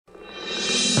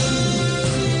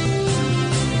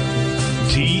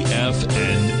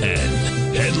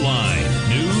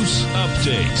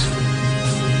Face.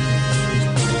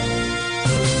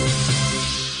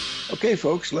 Okay,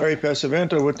 folks, Larry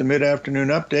Pesavento with the mid-afternoon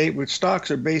update, which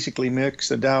stocks are basically mixed.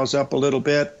 The Dow's up a little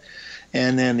bit,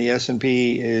 and then the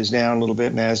S&P is down a little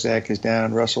bit. NASDAQ is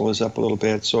down. Russell is up a little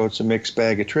bit. So it's a mixed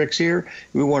bag of tricks here.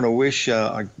 We want to wish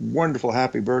a wonderful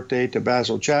happy birthday to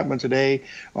Basil Chapman today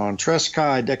on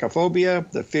triskaidekaphobia,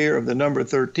 the fear of the number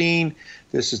 13.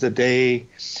 This is the day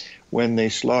when they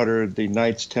slaughtered the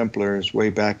Knights Templars way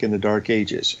back in the Dark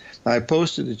Ages. I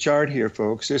posted a chart here,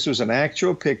 folks. This was an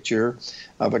actual picture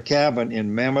of a cabin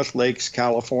in Mammoth Lakes,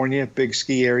 California, big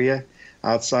ski area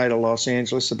outside of Los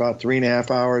Angeles, about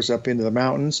 3.5 hours up into the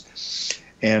mountains.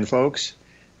 And, folks,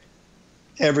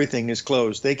 everything is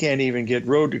closed. They can't even get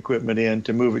road equipment in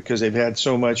to move it because they've had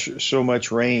so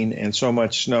much rain and so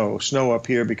much snow. Snow up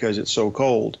here because it's so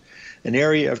cold. An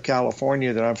area of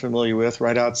California that I'm familiar with,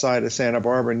 right outside of Santa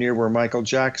Barbara, near where Michael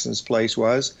Jackson's place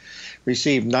was,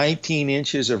 received 19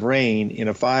 inches of rain in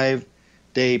a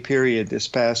 5-day period this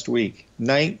past week.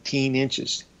 19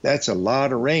 inches. That's a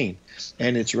lot of rain.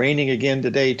 And it's raining again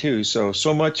today, too.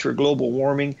 So much for global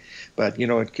warming. But, you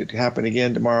know, it could happen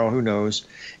again tomorrow. Who knows?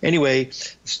 Anyway,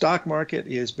 the stock market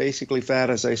is basically fat,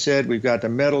 as I said. We've got the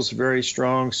metals very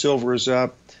strong. Silver is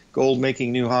up. Gold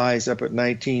making new highs up at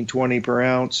 $19.20 per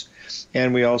ounce.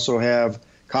 And we also have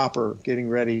copper getting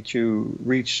ready to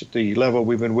reach the level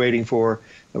we've been waiting for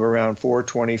of around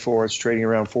 424. It's trading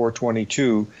around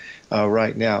 422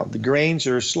 right now. The grains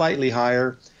are slightly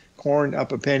higher. Corn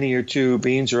up a penny or two.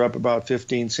 Beans are up about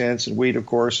 15 cents. And wheat, of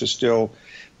course, is still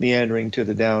meandering to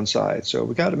the downside. So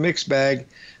we got a mixed bag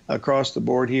across the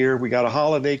board here. We got a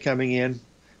holiday coming in,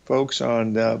 folks,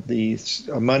 on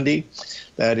the Monday.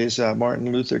 That is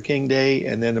Martin Luther King Day.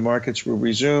 And then the markets will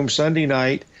resume Sunday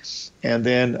night. And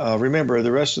then remember,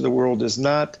 the rest of the world does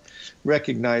not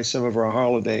recognize some of our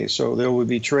holidays. So there will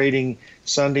be trading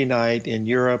Sunday night in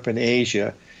Europe and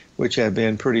Asia, which have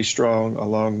been pretty strong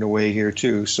along the way here,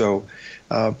 too. So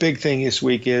big thing this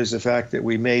week is the fact that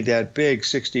we made that big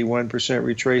 61%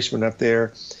 retracement up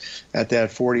there at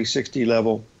that 40-60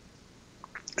 level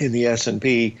in the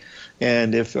S&P.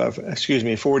 And if,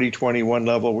 40-21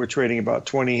 level, we're trading about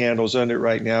 20 handles under it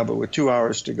right now. But with 2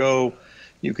 hours to go,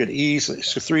 you could easily,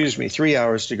 3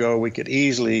 hours to go, we could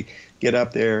easily get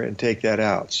up there and take that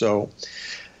out. So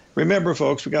remember,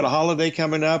 folks, we got a holiday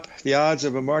coming up. The odds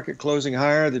of a market closing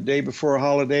higher the day before a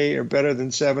holiday are better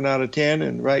than 7 out of 10.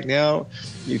 And right now,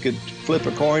 you could flip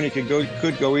a coin. It could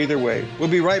go either way. We'll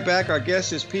be right back. Our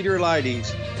guest is Peter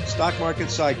Leides, Stock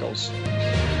Market Cycles.